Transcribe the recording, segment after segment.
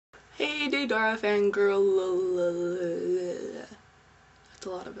Hey, Dora fangirl. That's a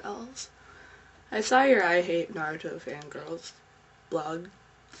lot of L's. I saw your I Hate Naruto fangirls blog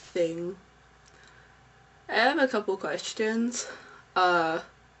thing. I have a couple questions. Aren't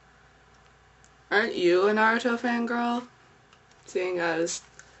you a Naruto fangirl? Seeing as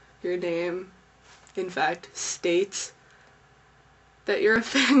your name, in fact, states that you're a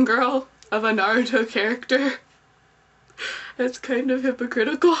fangirl of a Naruto character. That's kind of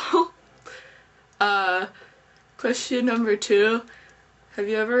hypocritical. Question number 2. Have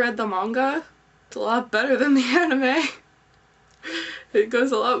you ever read the manga? It's a lot better than the anime. It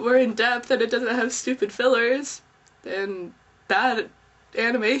goes a lot more in depth and it doesn't have stupid fillers and bad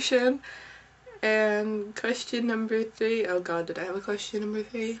animation. And question number 3. Oh god, did I have a question number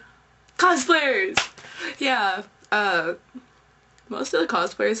 3? Cosplayers! Yeah, most of the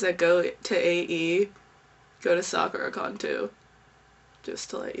cosplayers that go to AE go to SakuraCon too.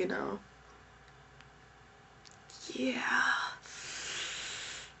 Just to let you know. Yeah.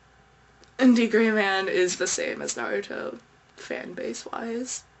 And D.Gray-man is the same as Naruto, fan base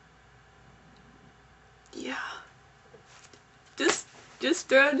wise. Yeah. Just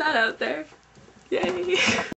throwing that out there. Yay.